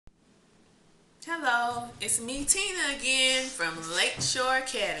Hello, it's me, Tina, again from Lakeshore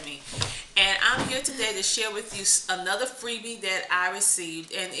Academy, and I'm here today to share with you another freebie that I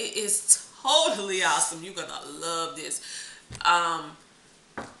received, and it is totally awesome. You're gonna love this. Um,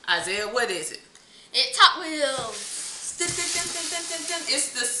 Isaiah, what is it? It's Hot Wheels. It's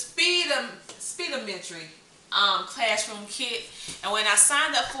the Speedamentry classroom kit, and when I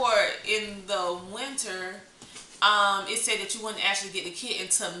signed up for it in the winter, it said that you wouldn't actually get the kit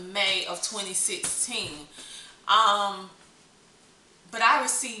until May of 2016. But I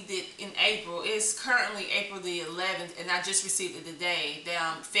received it in April. It's currently April the 11th, and I just received it today.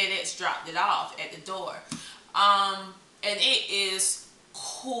 FedEx dropped it off at the door. And it is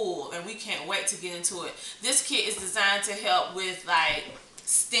cool, and we can't wait to get into it. This kit is designed to help with like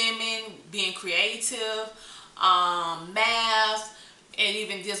STEMing, being creative, math. It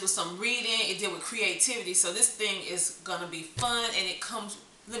even deals with some reading. It deals with creativity. So this thing is gonna be fun, and it comes.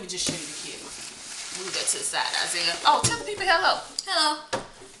 Let me just show you the kit. Move that to the side, Isaiah. Oh, tell the people hello. Hello.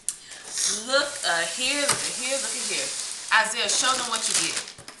 Look here, look at here, look at here. Isaiah, show them what you get.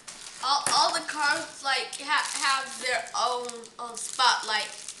 All the cards like have their own spot.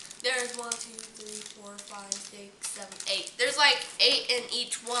 Like there's 1, 2, 3, 4, 5, 6, 7, 8. There's like 8 in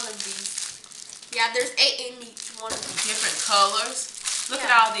each one of these. Yeah, there's 8 in each one of these. Different colors. Look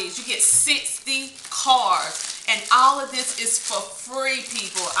at all these. You get 60 cards. And all of this is for free,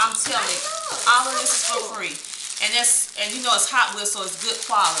 people. I'm telling you. All of this is for free. And you know it's Hot Wheels, so it's good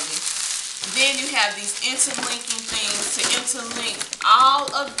quality. Then you have these interlinking things to interlink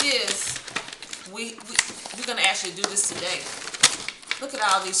all of this. We're gonna actually do this today. Look at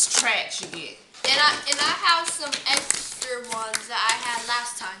all these tracks you get. And I have some extra ones that I had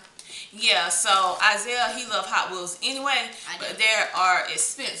last time. Yeah, so Isaiah, he loves Hot Wheels anyway, but they are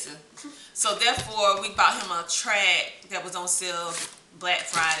expensive. So therefore, we bought him a track that was on sale Black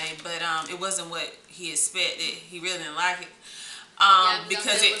Friday, but it wasn't what he expected. He really didn't like it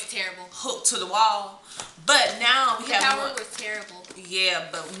because it was terrible, hooked to the wall. But now we have one. Was terrible. Yeah,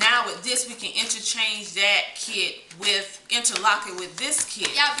 but now with this, we can interchange that kit with interlock it with this kit.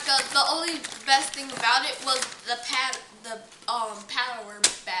 Yeah, because the only best thing about it was the power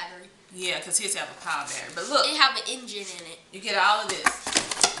battery. Yeah, because his have a power battery. But look, it have an engine in it. You get all of this.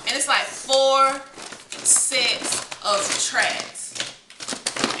 And it's like 4 sets of tracks.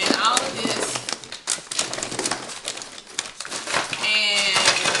 And all of this. And,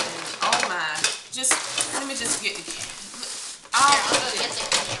 oh my. Let me just get the camera. All of this.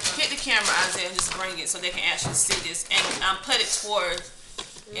 Get the camera, Isaiah, and just bring it so they can actually see this. And put it toward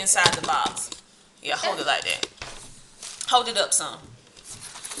inside the box. Yeah, hold it like that. Hold it up some.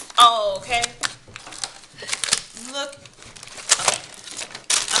 Oh, okay. Look. Okay.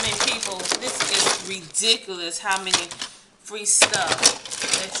 I mean, people, this is ridiculous how many free stuff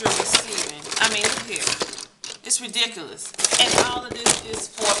that you're receiving. I mean, look here. It's ridiculous. And all of this is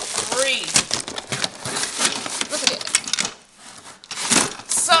for free. Look at that.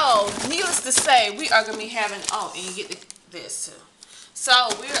 So, needless to say, we are going to be having, oh, and you get this too. So,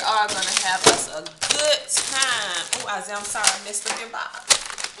 we are going to have us a good time. Oh, Isaiah, I'm sorry I messed up your box.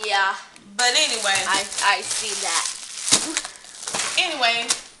 Yeah. But anyway. I see that. Anyway,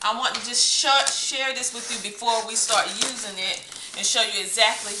 I want to just share this with you before we start using it and show you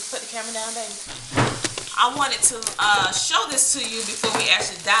exactly. Put the camera down, baby. I wanted to show this to you before we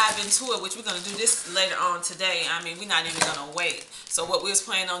actually dive into it, which we're going to do this later on today. I mean, we're not even going to wait. So what we was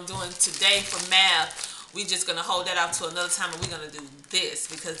planning on doing today for math, we're just going to hold that out to another time, and we're going to do this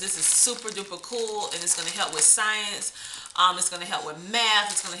because this is super duper cool, and it's going to help with science. It's going to help with math.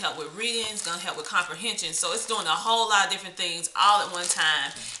 It's going to help with reading. It's going to help with comprehension. So it's doing a whole lot of different things all at one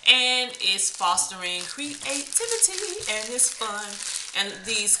time. And it's fostering creativity. And it's fun. And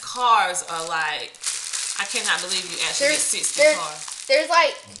these cars are like, I cannot believe you actually get 60 cars. There's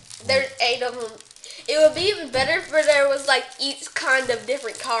 8 of them. It would be even better if there was like each kind of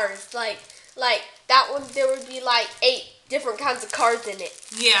different cars. Like that one, there would be like 8 different kinds of cars in it.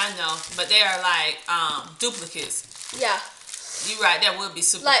 Yeah, I know. But they are like duplicates. Yeah. You're right, that would be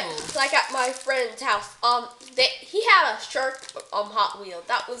super cool. Like at my friend's house, he had a shark Hot Wheel.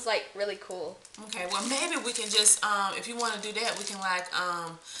 That was like really cool. Okay, well maybe we can just if you want to do that, we can like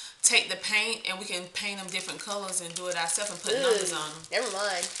take the paint and we can paint them different colors and do it ourselves and put numbers on them. Never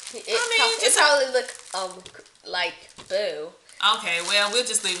mind. It probably look like boo. Okay, well we'll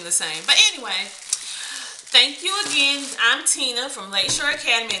just leave them the same. But anyway. Thank you again. I'm Tina from Lakeshore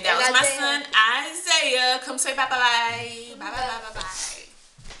Academy, and that was my son Isaiah. Come say bye bye. Bye bye bye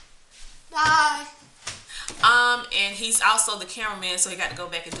bye bye. And he's also the cameraman, so he got to go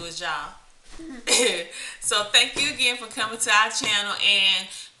back and do his job. So thank you again for coming to our channel, and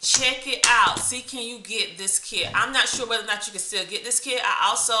check it out. See, can you get this kit? I'm not sure whether or not you can still get this kit. I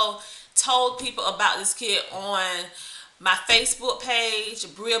also told people about this kit on my Facebook page,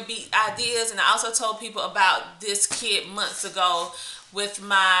 Real Beat Ideas, and I also told people about this kit months ago with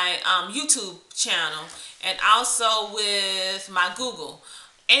my YouTube channel, and also with my Google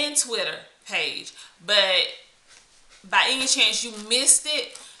and Twitter page. But by any chance you missed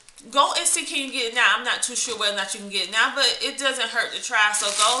it, go and see, can you get it now. I'm not too sure whether or not you can get it now, but it doesn't hurt to try. So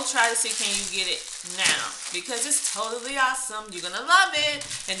go try to see, can you get it now, because it's totally awesome. You're gonna love it,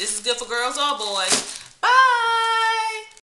 and this is good for girls or boys. Bye.